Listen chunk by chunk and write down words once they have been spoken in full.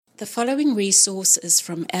The following resource is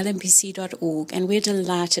from lmpc.org, and we're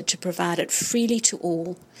delighted to provide it freely to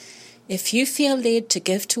all. If you feel led to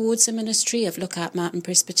give towards the ministry of Lookout Mountain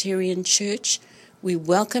Presbyterian Church, we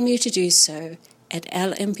welcome you to do so at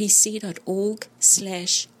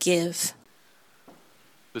lmpc.org/give.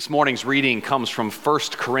 This morning's reading comes from 1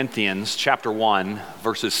 Corinthians chapter 1,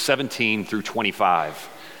 verses 17 through 25.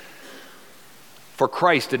 For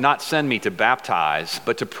Christ did not send me to baptize,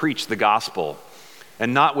 but to preach the gospel,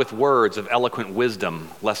 and not with words of eloquent wisdom,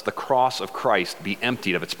 lest the cross of Christ be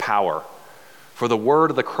emptied of its power. For the word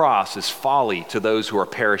of the cross is folly to those who are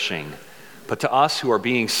perishing, but to us who are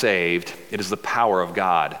being saved, it is the power of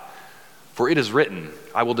God. For it is written,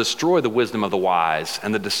 I will destroy the wisdom of the wise,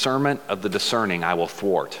 and the discernment of the discerning I will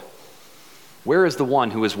thwart. Where is the one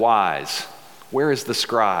who is wise? Where is the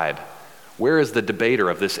scribe? Where is the debater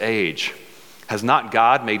of this age? Has not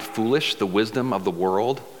God made foolish the wisdom of the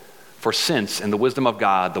world? For since in the wisdom of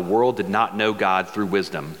God the world did not know God through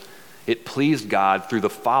wisdom, it pleased God through the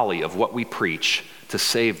folly of what we preach to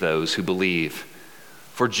save those who believe.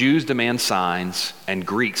 For Jews demand signs and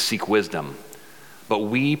Greeks seek wisdom, but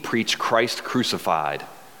we preach Christ crucified,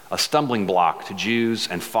 a stumbling block to Jews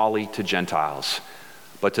and folly to Gentiles.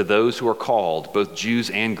 But to those who are called, both Jews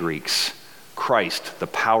and Greeks, Christ, the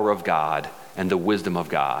power of God and the wisdom of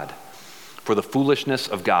God. For the foolishness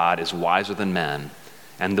of God is wiser than men,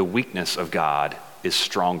 and the weakness of God is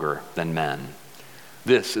stronger than men.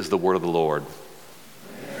 This is the word of the Lord.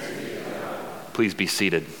 Please be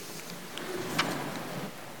seated.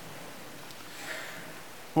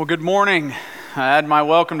 Well, good morning. I add my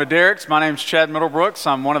welcome to Derek's. My name's Chad Middlebrooks.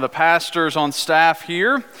 I'm one of the pastors on staff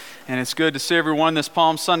here, and it's good to see everyone this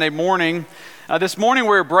Palm Sunday morning. This morning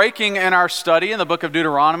we're breaking in our study in the book of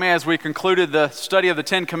Deuteronomy as we concluded the study of the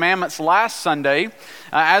Ten Commandments last Sunday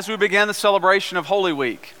as we began the celebration of Holy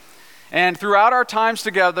Week. And throughout our times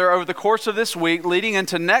together over the course of this week, leading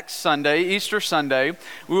into next Sunday, Easter Sunday,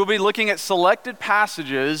 we will be looking at selected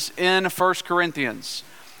passages in 1 Corinthians.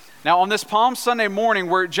 Now, on this Palm Sunday morning,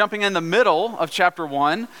 we're jumping in the middle of chapter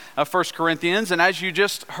 1 of 1 Corinthians, and as you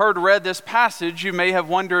just heard read this passage, you may have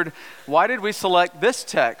wondered, why did we select this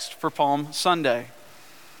text for Palm Sunday?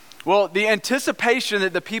 Well, the anticipation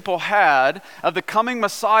that the people had of the coming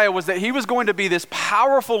Messiah was that he was going to be this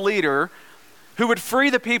powerful leader who would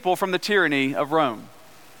free the people from the tyranny of Rome.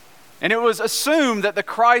 And it was assumed that the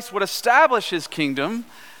Christ would establish his kingdom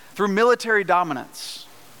through military dominance.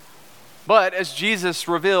 But as Jesus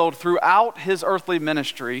revealed throughout his earthly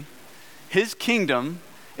ministry, his kingdom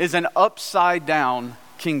is an upside-down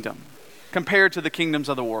kingdom compared to the kingdoms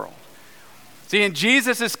of the world. See, in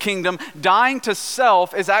Jesus' kingdom, dying to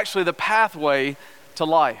self is actually the pathway to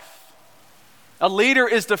life. A leader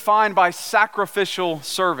is defined by sacrificial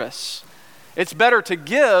service. It's better to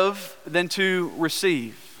give than to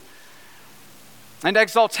receive. And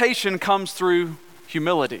exaltation comes through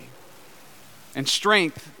humility. And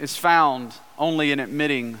strength is found only in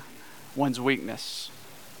admitting one's weakness.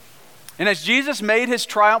 And as Jesus made his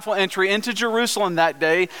triumphal entry into Jerusalem that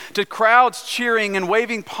day to crowds cheering and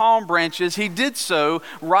waving palm branches, he did so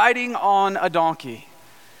riding on a donkey.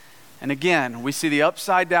 And again, we see the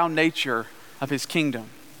upside-down nature of his kingdom.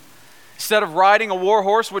 Instead of riding a war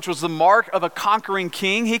horse, which was the mark of a conquering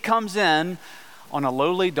king, he comes in on a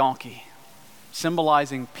lowly donkey,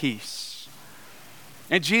 symbolizing peace.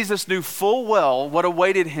 And Jesus knew full well what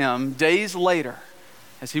awaited him days later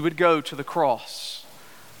as he would go to the cross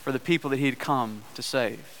for the people that he had come to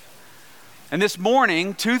save. And this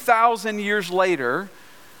morning, 2,000 years later,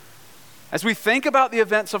 as we think about the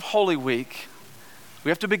events of Holy Week,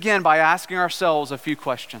 we have to begin by asking ourselves a few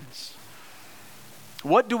questions.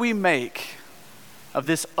 What do we make of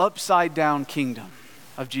this upside-down kingdom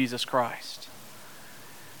of Jesus Christ?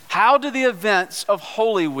 How do the events of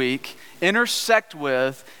Holy Week intersect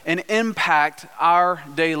with and impact our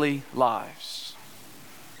daily lives?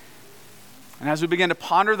 And as we begin to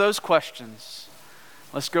ponder those questions,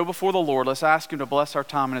 let's go before the Lord. Let's ask him to bless our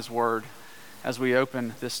time in his word as we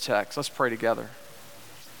open this text. Let's pray together.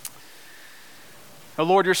 Oh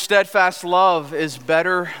Lord, your steadfast love is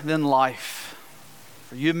better than life,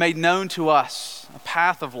 for you have made known to us a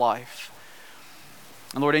path of life.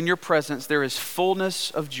 And Lord, in your presence there is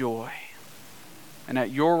fullness of joy, and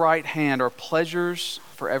at your right hand are pleasures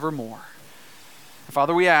forevermore. And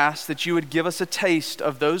Father, we ask that you would give us a taste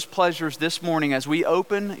of those pleasures this morning as we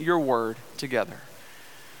open your word together.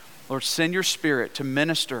 Lord, send your Spirit to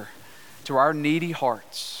minister to our needy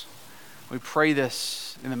hearts. We pray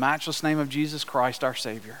this in the matchless name of Jesus Christ, our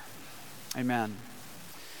Savior. Amen.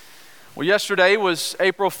 Well, yesterday was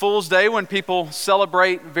April Fool's Day, when people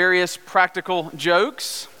celebrate various practical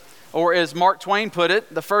jokes. Or as Mark Twain put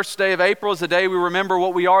it, the first day of April is the day we remember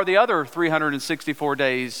what we are the other 364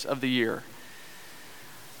 days of the year.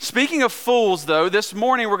 Speaking of fools, though, this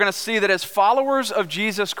morning we're going to see that as followers of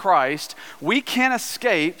Jesus Christ, we can't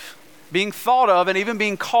escape being thought of and even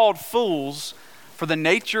being called fools for the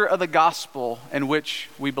nature of the gospel in which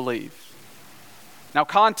we believe. Now,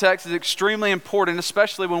 context is extremely important,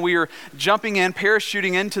 especially when we are jumping in,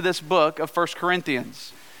 parachuting into this book of 1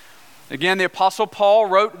 Corinthians. Again, the Apostle Paul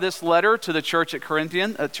wrote this letter to the church at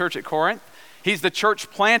Corinth. He's the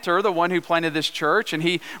church planter, the one who planted this church, and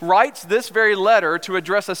he writes this very letter to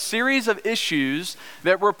address a series of issues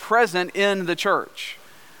that were present in the church.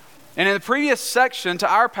 And in the previous section to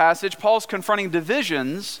our passage, Paul's confronting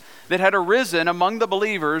divisions that had arisen among the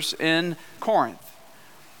believers in Corinth.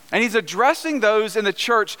 And he's addressing those in the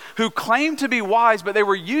church who claimed to be wise, but they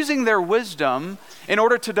were using their wisdom in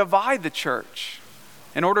order to divide the church,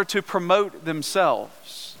 in order to promote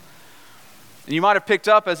themselves. And you might have picked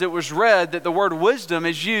up as it was read that the word wisdom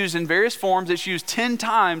is used in various forms. It's used 10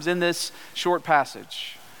 times in this short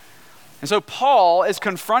passage. And so Paul is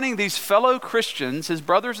confronting these fellow Christians, his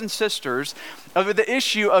brothers and sisters, over the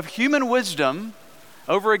issue of human wisdom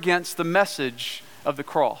over against the message of the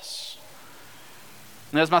cross.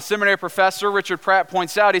 And as my seminary professor, Richard Pratt,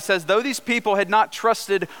 points out, he says, though these people had not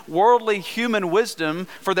trusted worldly human wisdom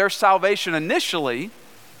for their salvation initially,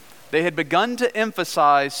 they had begun to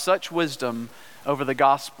emphasize such wisdom over the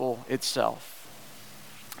gospel itself.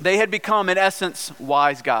 They had become, in essence,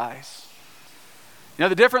 wise guys. You know,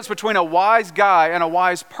 the difference between a wise guy and a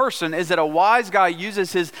wise person is that a wise guy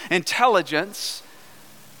uses his intelligence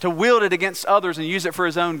to wield it against others and use it for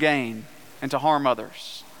his own gain and to harm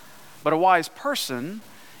others. But a wise person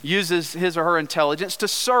uses his or her intelligence to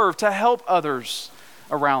serve, to help others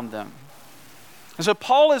around them. And so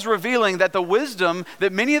Paul is revealing that the wisdom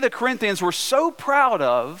that many of the Corinthians were so proud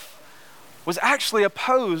of was actually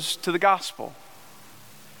opposed to the gospel.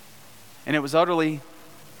 And it was utterly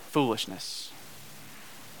foolishness.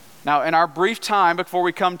 Now, in our brief time before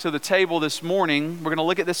we come to the table this morning, we're going to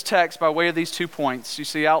look at this text by way of these 2 points you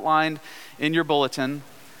see outlined in your bulletin.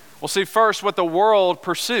 We'll see first what the world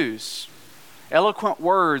pursues: eloquent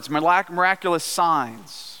words, miraculous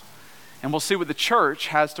signs. And we'll see what the church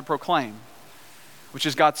has to proclaim, which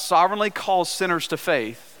is God sovereignly calls sinners to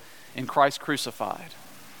faith in Christ crucified.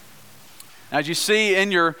 Now, as you see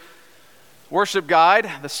in your worship guide,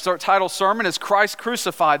 the title sermon is Christ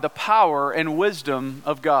Crucified, the Power and Wisdom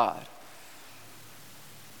of God.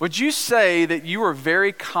 Would you say that you are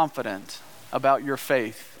very confident about your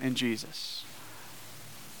faith in Jesus?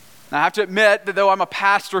 Now, I have to admit that though I'm a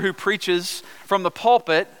pastor who preaches from the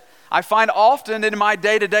pulpit, I find often in my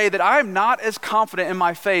day-to-day that I am not as confident in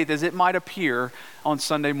my faith as it might appear on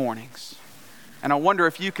Sunday mornings. And I wonder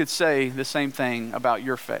if you could say the same thing about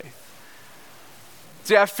your faith.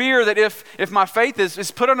 See, I fear that if my faith is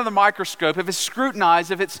put under the microscope, if it's scrutinized,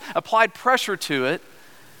 if it's applied pressure to it,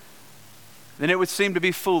 then it would seem to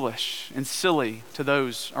be foolish and silly to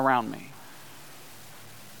those around me.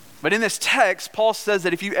 But in this text, Paul says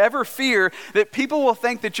that if you ever fear that people will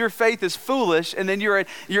think that your faith is foolish and then you're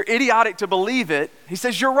idiotic to believe it, he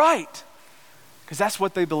says you're right, because that's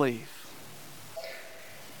what they believe.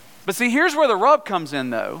 But see, here's where the rub comes in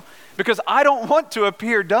though, because I don't want to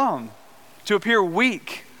appear dumb, to appear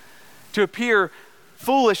weak, to appear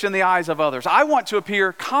foolish in the eyes of others. I want to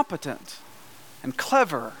appear competent and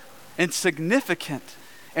clever and significant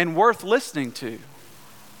and worth listening to.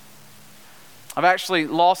 I've actually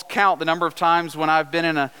lost count the number of times when I've been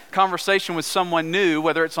in a conversation with someone new,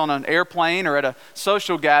 whether it's on an airplane or at a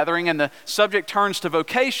social gathering, and the subject turns to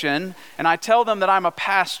vocation, and I tell them that I'm a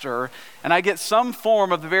pastor, and I get some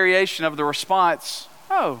form of the variation of the response,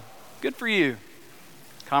 "Oh, good for you."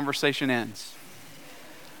 Conversation ends.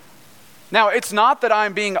 Now, it's not that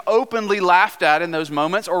I'm being openly laughed at in those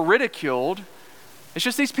moments or ridiculed. It's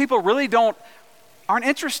just these people really aren't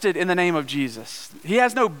interested in the name of Jesus. He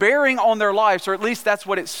has no bearing on their lives, or at least that's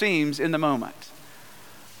what it seems in the moment.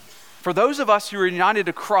 For those of us who are united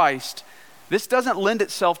to Christ, this doesn't lend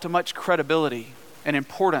itself to much credibility and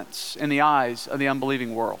importance in the eyes of the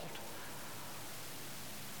unbelieving world.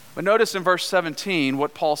 But notice in verse 17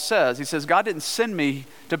 what Paul says. He says, God didn't send me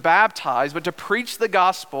to baptize, but to preach the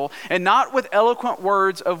gospel, and not with eloquent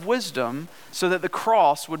words of wisdom, so that the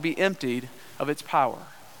cross would be emptied of its power.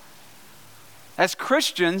 As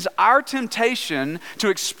Christians, our temptation to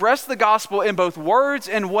express the gospel in both words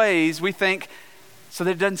and ways, we think, so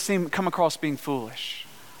that it doesn't come across being foolish.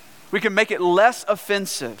 We can make it less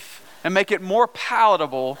offensive and make it more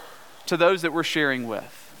palatable to those that we're sharing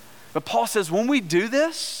with. But Paul says when we do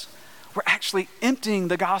this, we're actually emptying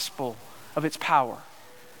the gospel of its power.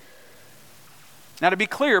 Now, to be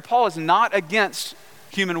clear, Paul is not against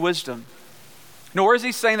human wisdom, nor is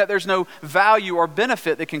he saying that there's no value or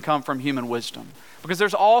benefit that can come from human wisdom, because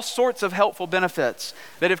there's all sorts of helpful benefits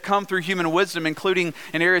that have come through human wisdom, including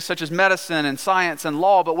in areas such as medicine and science and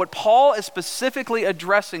law. But what Paul is specifically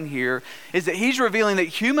addressing here is that he's revealing that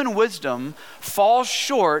human wisdom falls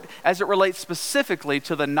short as it relates specifically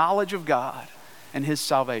to the knowledge of God and his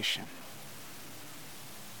salvation.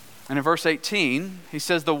 And in verse 18, he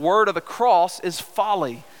says, the word of the cross is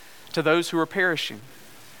folly to those who are perishing,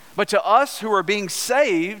 but to us who are being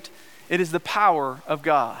saved, it is the power of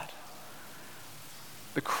God.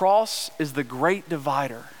 The cross is the great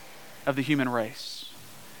divider of the human race.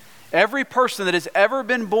 Every person that has ever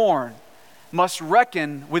been born must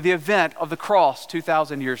reckon with the event of the cross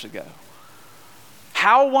 2,000 years ago.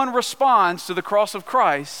 How one responds to the cross of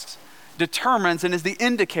Christ determines and is the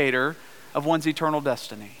indicator of one's eternal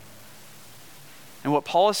destiny. And what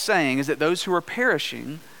Paul is saying is that those who are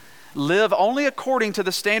perishing live only according to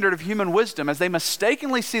the standard of human wisdom, as they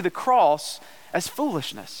mistakenly see the cross as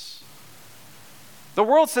foolishness. The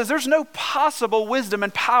world says there's no possible wisdom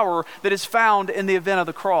and power that is found in the event of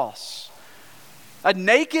the cross. A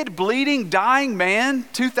naked, bleeding, dying man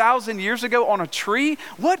 2,000 years ago on a tree,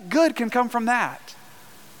 what good can come from that?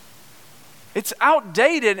 It's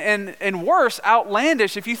outdated and worse,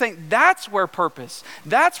 outlandish if you think that's where purpose,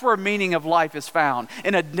 that's where meaning of life is found.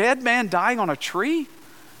 In a dead man dying on a tree?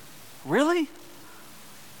 Really?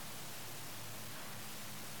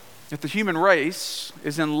 If the human race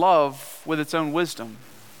is in love with its own wisdom,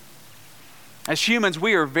 as humans,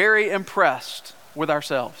 we are very impressed with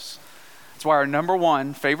ourselves. That's why our number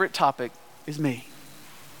one favorite topic is me.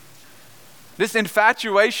 This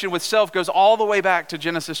infatuation with self goes all the way back to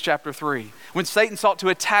Genesis chapter 3, when Satan sought to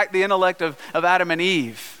attack the intellect of Adam and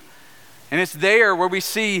Eve. And it's there where we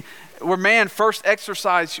see where man first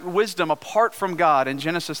exercised wisdom apart from God in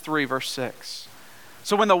Genesis 3, verse 6.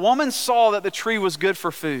 So when the woman saw that the tree was good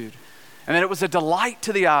for food, and that it was a delight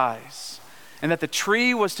to the eyes, and that the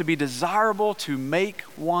tree was to be desirable to make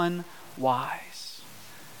one wise,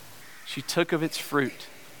 she took of its fruit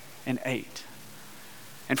and ate.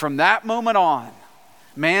 And from that moment on,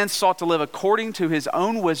 man sought to live according to his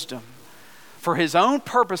own wisdom, for his own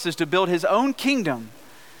purposes to build his own kingdom,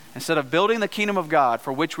 instead of building the kingdom of God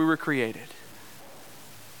for which we were created.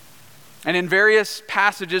 And in various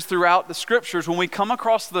passages throughout the scriptures, when we come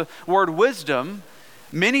across the word wisdom,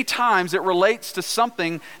 many times it relates to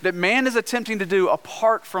something that man is attempting to do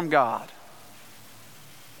apart from God.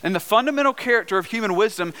 And the fundamental character of human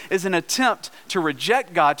wisdom is an attempt to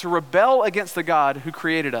reject God, to rebel against the God who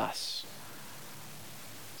created us.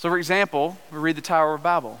 So for example, we read the Tower of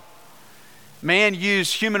Babel. Man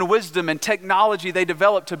used human wisdom and technology they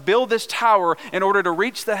developed to build this tower in order to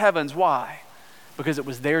reach the heavens. Why? Because it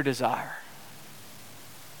was their desire.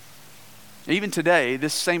 Even today,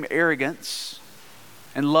 this same arrogance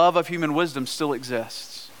and love of human wisdom still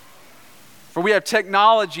exists. For we have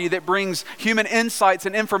technology that brings human insights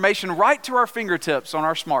and information right to our fingertips on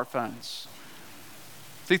our smartphones.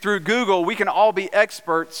 See, through Google, we can all be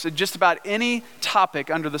experts at just about any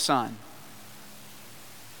topic under the sun.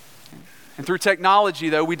 And through technology,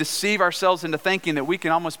 though, we deceive ourselves into thinking that we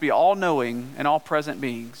can almost be all-knowing and all-present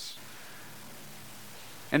beings.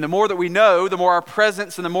 And the more that we know, the more our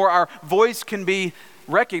presence and the more our voice can be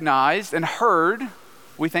recognized and heard,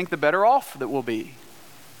 we think the better off that we'll be.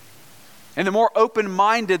 And the more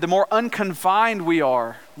open-minded, the more unconfined we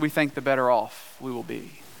are, we think the better off we will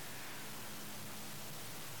be.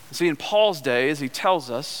 See, in Paul's day, as he tells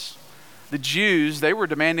us, the Jews, they were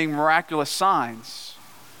demanding miraculous signs.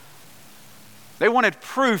 They wanted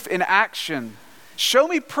proof in action. Show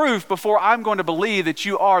me proof before I'm going to believe that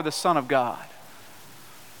you are the Son of God.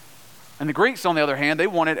 And the Greeks, on the other hand, they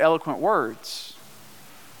wanted eloquent words.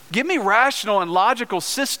 Give me rational and logical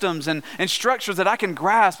systems and structures that I can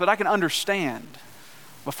grasp, that I can understand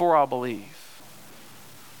before I'll believe.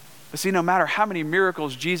 But see, no matter how many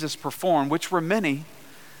miracles Jesus performed, which were many,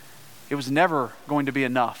 it was never going to be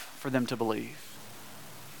enough for them to believe.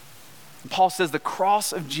 And Paul says the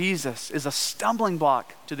cross of Jesus is a stumbling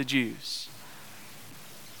block to the Jews.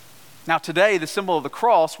 Now today, the symbol of the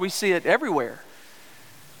cross, we see it everywhere.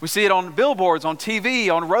 We see it on billboards, on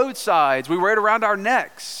TV, on roadsides. We wear it around our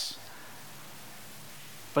necks.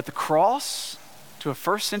 But the cross, to a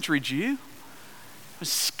first century Jew,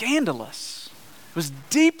 was scandalous. It was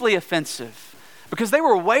deeply offensive because they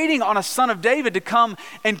were waiting on a son of David to come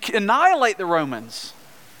and annihilate the Romans,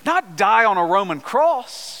 not die on a Roman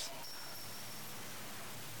cross.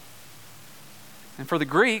 And for the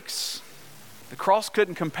Greeks, the cross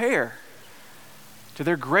couldn't compare to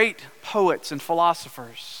their great poets and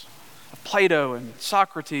philosophers. of Plato and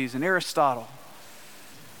Socrates and Aristotle.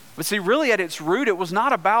 But see, really at its root, it was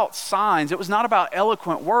not about signs. It was not about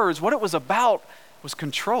eloquent words. What it was about was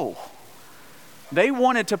control. They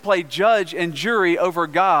wanted to play judge and jury over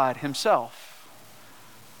God himself.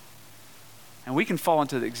 And we can fall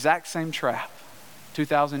into the exact same trap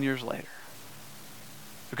 2,000 years later.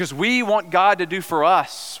 Because we want God to do for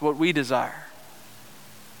us what we desire.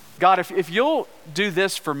 God, if you'll do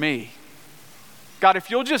this for me, God,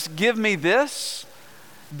 if you'll just give me this,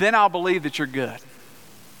 then I'll believe that you're good.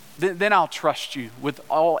 Then I'll trust you with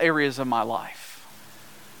all areas of my life.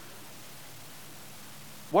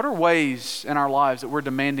 What are ways in our lives that we're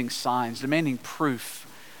demanding signs, demanding proof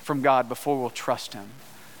from God before we'll trust him,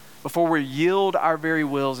 before we yield our very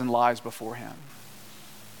wills and lives before him?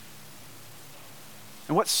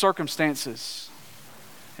 In what circumstances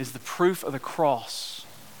is the proof of the cross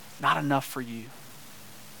not enough for you?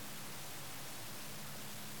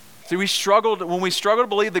 See, when we struggle to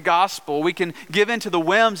believe the gospel, we can give in to the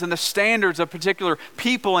whims and the standards of particular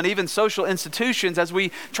people and even social institutions as we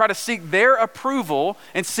try to seek their approval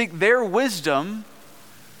and seek their wisdom,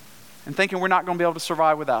 and thinking we're not going to be able to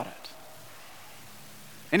survive without it.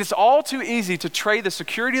 And it's all too easy to trade the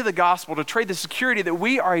security of the gospel, to trade the security that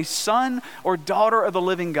we are a son or daughter of the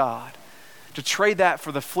living God, to trade that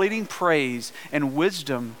for the fleeting praise and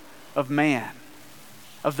wisdom of man,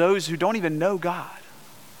 of those who don't even know God.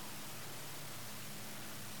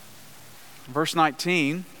 Verse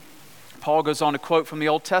 19, Paul goes on to quote from the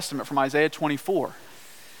Old Testament, from Isaiah 24.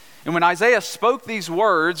 And when Isaiah spoke these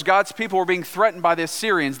words, God's people were being threatened by the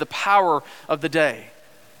Assyrians, the power of the day.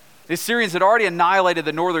 The Assyrians had already annihilated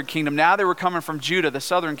the northern kingdom. Now they were coming from Judah, the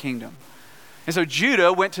southern kingdom. And so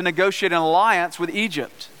Judah went to negotiate an alliance with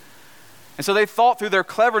Egypt. And so they thought through their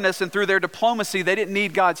cleverness and through their diplomacy, they didn't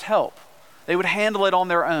need God's help. They would handle it on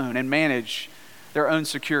their own and manage their own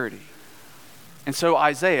security. And so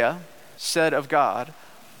Isaiah said of God,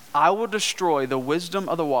 I will destroy the wisdom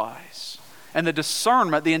of the wise, and the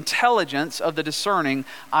discernment, the intelligence of the discerning,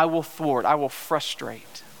 I will thwart, I will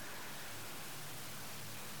frustrate.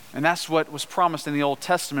 And that's what was promised in the Old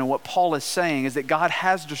Testament. What Paul is saying is that God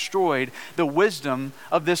has destroyed the wisdom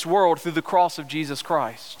of this world through the cross of Jesus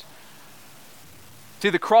Christ. See,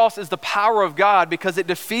 the cross is the power of God because it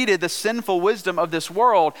defeated the sinful wisdom of this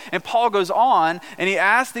world. And Paul goes on and he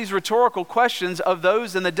asks these rhetorical questions of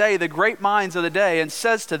those in the day, the great minds of the day, and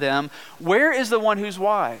says to them, where is the one who's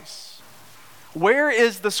wise? Where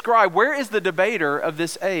is the scribe? Where is the debater of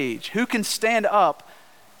this age? Who can stand up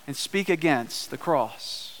and speak against the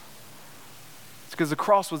cross? It's because the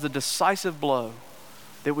cross was a decisive blow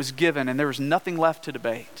that was given and there was nothing left to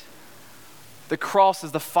debate. The cross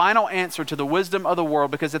is the final answer to the wisdom of the world,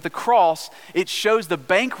 because at the cross, it shows the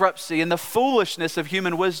bankruptcy and the foolishness of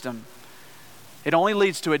human wisdom. It only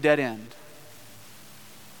leads to a dead end.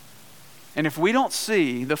 And if we don't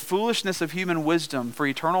see the foolishness of human wisdom for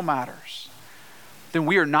eternal matters, then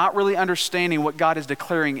we are not really understanding what God is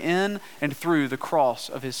declaring in and through the cross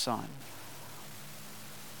of his Son.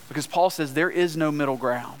 Because Paul says there is no middle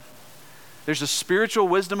ground. There's a spiritual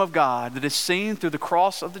wisdom of God that is seen through the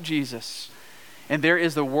cross of the Jesus. And there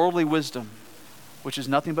is the worldly wisdom, which is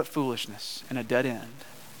nothing but foolishness and a dead end.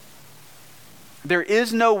 There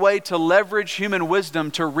is no way to leverage human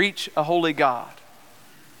wisdom to reach a holy God.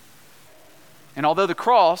 And although the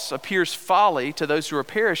cross appears folly to those who are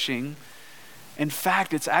perishing, in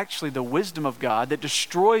fact, it's actually the wisdom of God that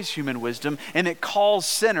destroys human wisdom and it calls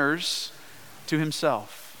sinners to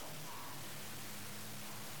himself.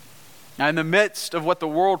 Now, in the midst of what the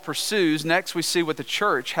world pursues, next we see what the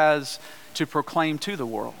church has to proclaim to the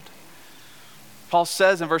world. Paul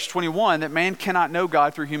says in verse 21 that man cannot know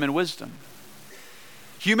God through human wisdom.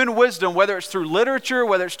 Human wisdom, whether it's through literature,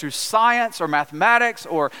 whether it's through science or mathematics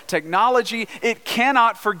or technology, it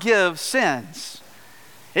cannot forgive sins.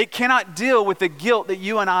 It cannot deal with the guilt that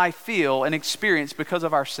you and I feel and experience because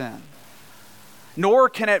of our sin. Nor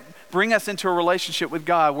can it bring us into a relationship with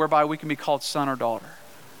God whereby we can be called son or daughter.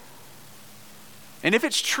 And if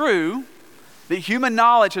it's true that human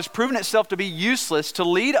knowledge has proven itself to be useless to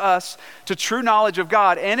lead us to true knowledge of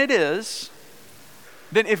God, and it is,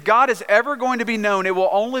 then if God is ever going to be known, it will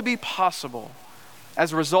only be possible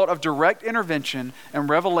as a result of direct intervention and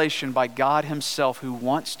revelation by God himself, who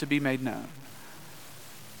wants to be made known.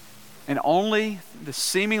 And only the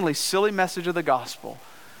seemingly silly message of the gospel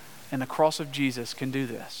and the cross of Jesus can do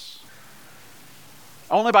this.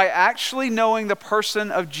 Only by actually knowing the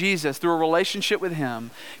person of Jesus through a relationship with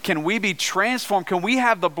him can we be transformed, can we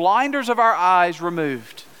have the blinders of our eyes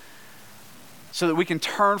removed so that we can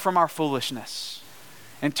turn from our foolishness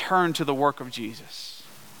and turn to the work of Jesus.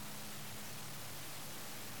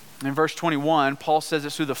 In verse 21, Paul says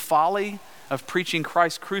it's through the folly of preaching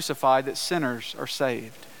Christ crucified that sinners are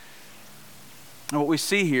saved. And what we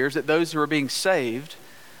see here is that those who are being saved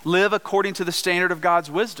live according to the standard of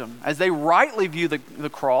God's wisdom, as they rightly view the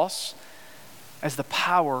cross as the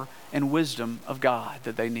power and wisdom of God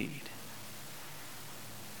that they need.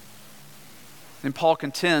 And Paul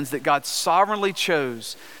contends that God sovereignly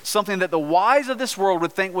chose something that the wise of this world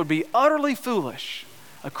would think would be utterly foolish,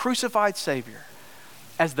 a crucified Savior,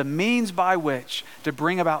 as the means by which to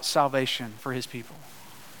bring about salvation for his people.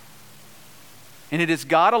 And it is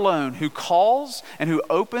God alone who calls and who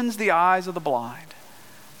opens the eyes of the blind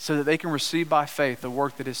so that they can receive by faith the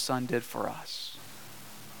work that his Son did for us.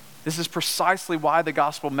 This is precisely why the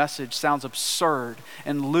gospel message sounds absurd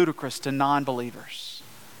and ludicrous to non-believers.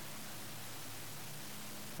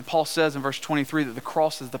 And Paul says in verse 23 that the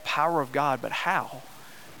cross is the power of God, but how?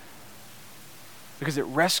 Because it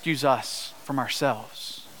rescues us from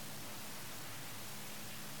ourselves.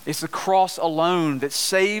 It's the cross alone that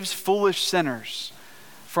saves foolish sinners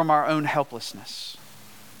from our own helplessness.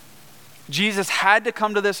 Jesus had to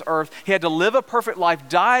come to this earth. He had to live a perfect life,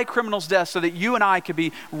 die a criminal's death so that you and I could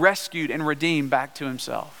be rescued and redeemed back to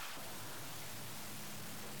himself.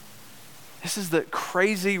 This is the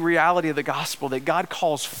crazy reality of the gospel, that God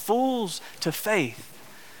calls fools to faith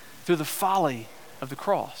through the folly of the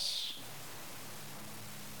cross.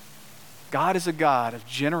 God is a God of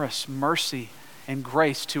generous mercy and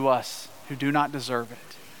grace to us who do not deserve it.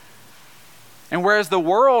 And whereas the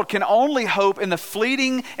world can only hope in the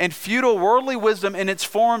fleeting and futile worldly wisdom in its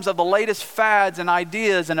forms of the latest fads and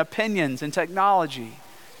ideas and opinions and technology,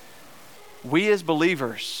 we as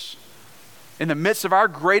believers, in the midst of our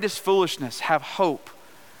greatest foolishness, have hope.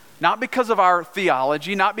 Not because of our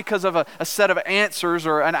theology, not because of a set of answers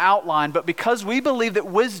or an outline, but because we believe that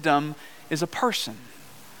wisdom is a person,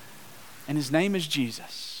 and his name is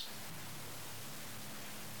Jesus.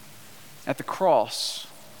 At the cross,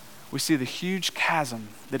 we see the huge chasm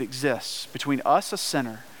that exists between us, a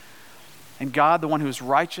sinner, and God, the one who is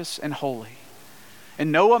righteous and holy.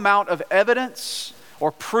 And no amount of evidence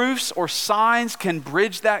or proofs or signs can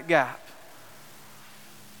bridge that gap.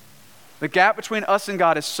 The gap between us and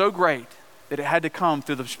God is so great that it had to come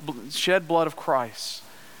through the shed blood of Christ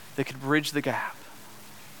that could bridge the gap.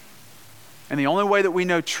 And the only way that we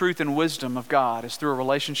know truth and wisdom of God is through a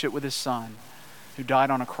relationship with his Son who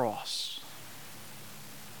died on a cross.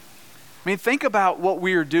 I mean, think about what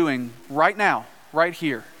we are doing right now, right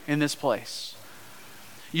here in this place.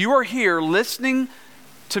 You are here listening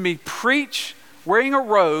to me preach, wearing a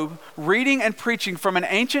robe, reading and preaching from an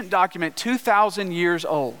ancient document 2,000 years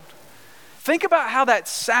old. Think about how that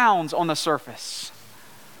sounds on the surface.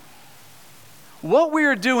 What we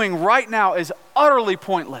are doing right now is utterly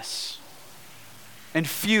pointless and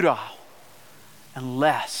futile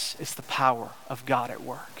unless it's the power of God at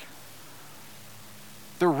work.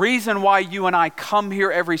 The reason why you and I come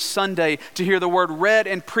here every Sunday to hear the word read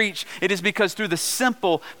and preached, it is because through the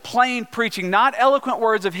simple, plain preaching, not eloquent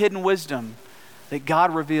words of hidden wisdom, that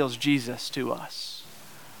God reveals Jesus to us.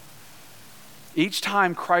 Each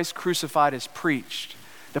time Christ crucified is preached,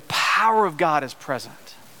 the power of God is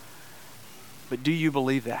present. But do you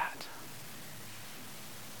believe that?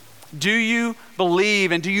 Do you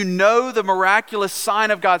believe and do you know the miraculous sign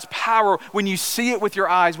of God's power when you see it with your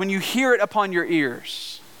eyes, when you hear it upon your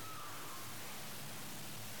ears?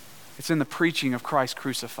 It's in the preaching of Christ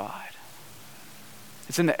crucified.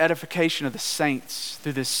 It's in the edification of the saints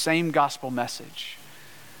through this same gospel message.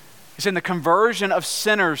 It's in the conversion of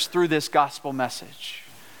sinners through this gospel message.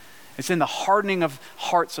 It's in the hardening of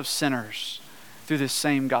hearts of sinners through this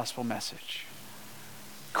same gospel message.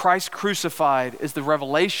 Christ crucified is the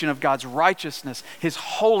revelation of God's righteousness, his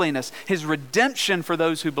holiness, his redemption for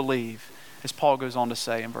those who believe, as Paul goes on to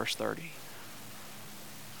say in verse 30.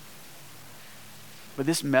 But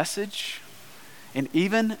this message and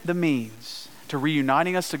even the means to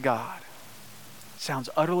reuniting us to God sounds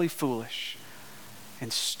utterly foolish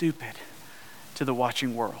and stupid to the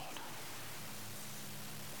watching world.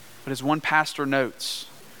 But as one pastor notes,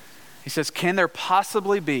 he says, can there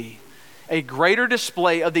possibly be a greater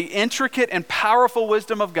display of the intricate and powerful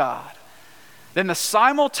wisdom of God than the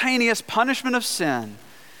simultaneous punishment of sin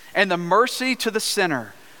and the mercy to the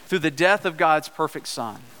sinner through the death of God's perfect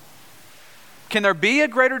Son? Can there be a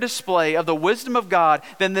greater display of the wisdom of God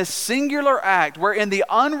than this singular act wherein the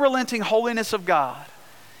unrelenting holiness of God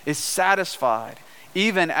is satisfied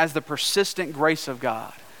even as the persistent grace of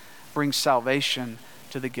God brings salvation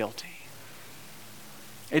to the guilty?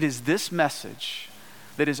 It is this message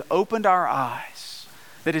that has opened our eyes,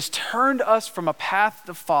 that has turned us from a path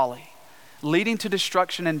of folly leading to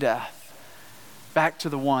destruction and death back to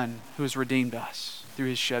the one who has redeemed us through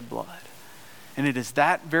his shed blood. And it is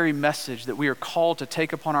that very message that we are called to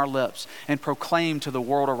take upon our lips and proclaim to the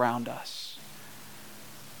world around us.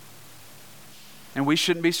 And we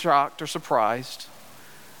shouldn't be shocked or surprised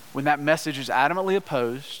when that message is adamantly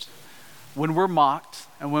opposed, when we're mocked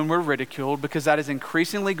and when we're ridiculed, because that is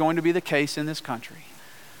increasingly going to be the case in this country.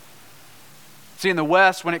 See, in the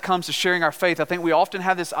West, when it comes to sharing our faith, I think we often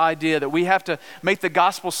have this idea that we have to make the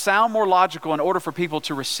gospel sound more logical in order for people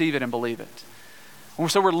to receive it and believe it. And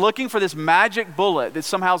so we're looking for this magic bullet that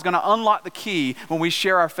somehow is going to unlock the key when we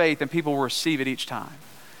share our faith and people will receive it each time.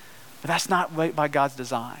 But that's not by God's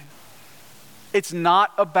design. It's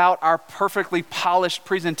not about our perfectly polished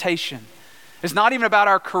presentation. It's not even about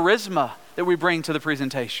our charisma that we bring to the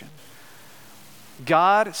presentation.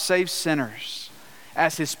 God saves sinners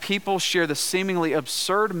as his people share the seemingly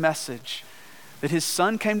absurd message that his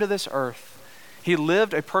son came to this earth. He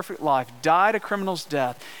lived a perfect life, died a criminal's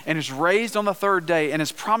death, and is raised on the third day and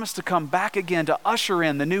has promised to come back again to usher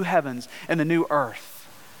in the new heavens and the new earth.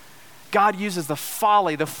 God uses the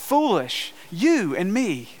folly, the foolish, you and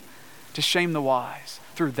me, to shame the wise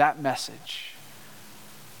through that message.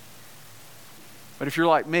 But if you're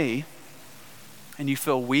like me and you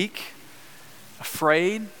feel weak,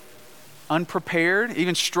 afraid, unprepared,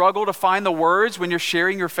 even struggle to find the words when you're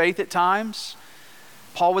sharing your faith at times,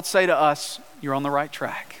 Paul would say to us, you're on the right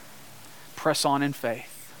track. Press on in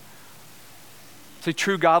faith. See,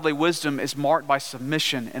 true godly wisdom is marked by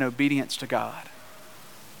submission and obedience to God.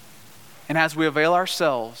 And as we avail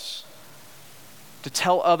ourselves to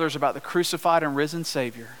tell others about the crucified and risen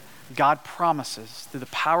Savior, God promises through the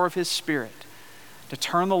power of his Spirit to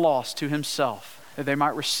turn the lost to himself, that they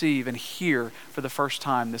might receive and hear for the first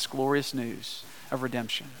time this glorious news of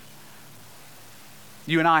redemption.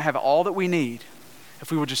 You and I have all that we need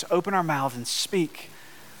if we will just open our mouths and speak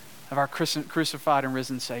of our crucified and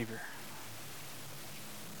risen Savior.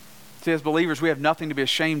 See, as believers, we have nothing to be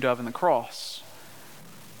ashamed of in the cross,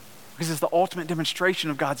 because it's the ultimate demonstration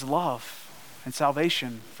of God's love and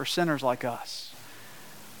salvation for sinners like us.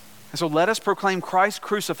 And so let us proclaim Christ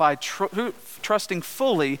crucified, trusting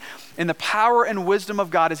fully in the power and wisdom of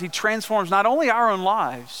God as he transforms not only our own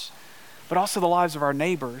lives, but also the lives of our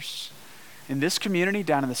neighbors in this community,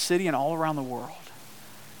 down in the city, and all around the world.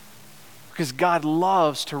 Because God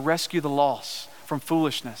loves to rescue the lost from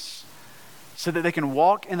foolishness so that they can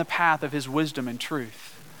walk in the path of his wisdom and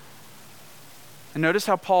truth. And notice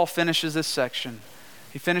how Paul finishes this section.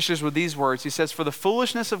 He finishes with these words. He says, "For the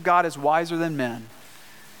foolishness of God is wiser than men,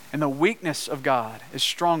 and the weakness of God is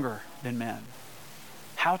stronger than men."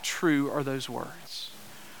 How true are those words?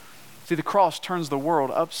 See, the cross turns the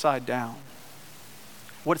world upside down.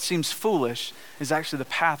 What seems foolish is actually the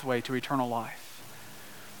pathway to eternal life.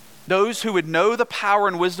 Those who would know the power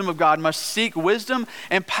and wisdom of God must seek wisdom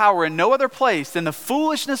and power in no other place than the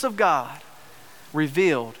foolishness of God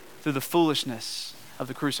revealed through the foolishness of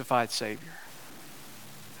the crucified Savior.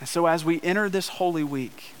 And so as we enter this Holy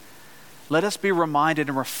Week, let us be reminded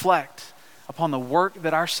and reflect upon the work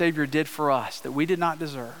that our Savior did for us that we did not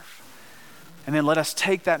deserve. And then let us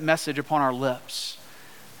take that message upon our lips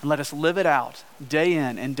and let us live it out day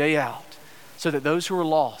in and day out so that those who are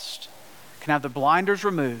lost can have the blinders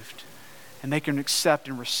removed and they can accept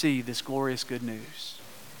and receive this glorious good news.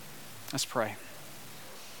 Let's pray.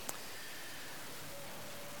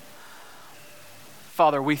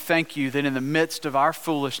 Father, we thank you that in the midst of our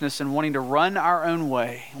foolishness and wanting to run our own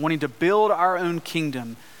way, wanting to build our own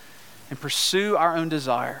kingdom and pursue our own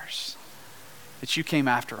desires, that you came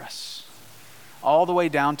after us all the way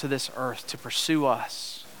down to this earth to pursue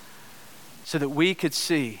us so that we could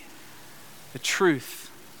see the truth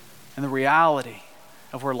and the reality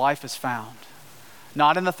of where life is found.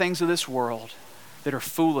 Not in the things of this world that are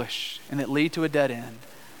foolish and that lead to a dead end,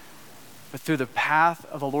 but through the path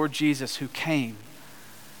of the Lord Jesus, who came,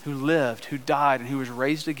 who lived, who died, and who was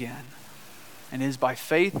raised again. And it is by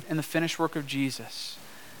faith in the finished work of Jesus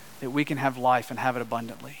that we can have life and have it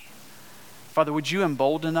abundantly. Father, would you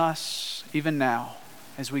embolden us even now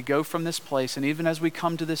as we go from this place and even as we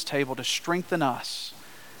come to this table to strengthen us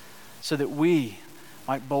so that we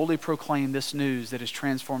might boldly proclaim this news that has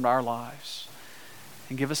transformed our lives,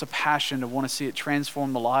 and give us a passion to want to see it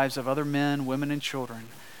transform the lives of other men, women, and children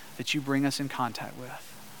that you bring us in contact with.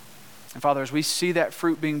 And Father, as we see that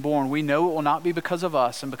fruit being born, we know it will not be because of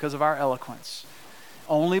us and because of our eloquence,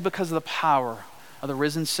 only because of the power of the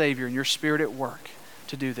risen Savior and your Spirit at work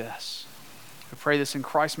to do this. We pray this in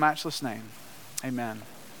Christ's matchless name. Amen.